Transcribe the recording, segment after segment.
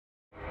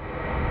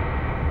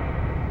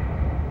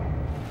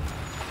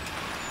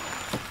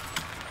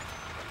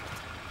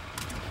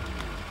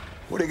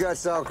do you got,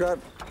 sauerkraut?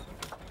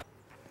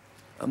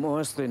 Am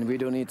Osten, we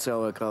don't eat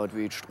sauerkraut,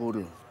 we eat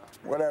strudel.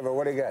 Whatever,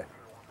 what do you got?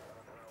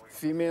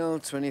 Female,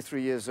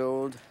 23 years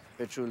old,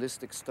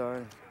 ritualistic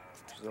style.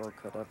 She's all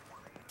cut up.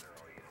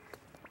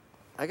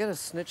 I got a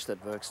snitch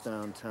that works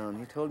downtown.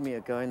 He told me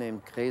a guy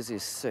named Crazy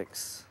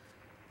Six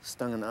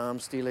stung an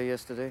arms dealer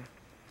yesterday.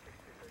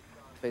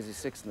 Crazy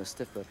Six and the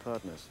Stiff were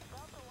partners.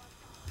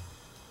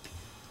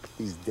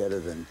 He's deader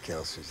than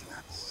Kelsey's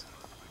nuts.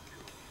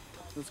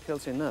 Who's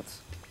Kelsey Nuts?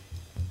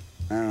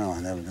 I don't know,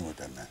 I never knew what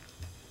that meant.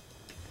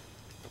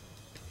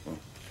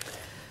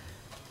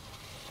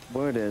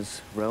 Word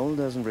is, Raoul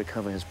doesn't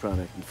recover his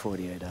product in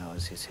 48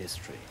 hours, his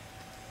history.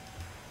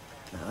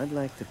 Now, I'd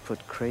like to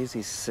put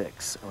Crazy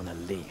Six on a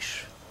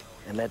leash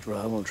and let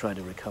Raoul try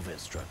to recover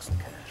his drugs and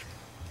cash.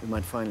 We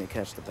might finally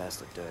catch the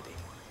bastard dirty.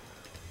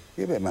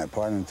 You've been my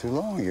partner too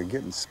long. You're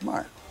getting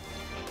smart.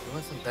 You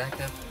want some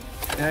backup?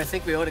 Yeah, I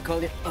think we ought to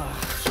call you...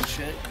 Oh,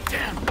 shit.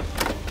 Damn!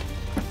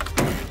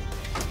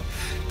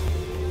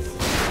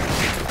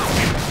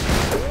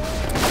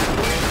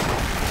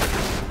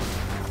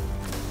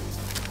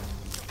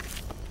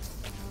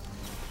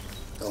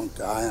 Don't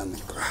die on me,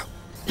 Kraut.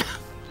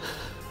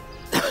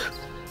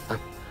 I'm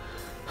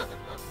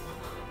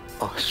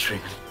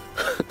Austrian.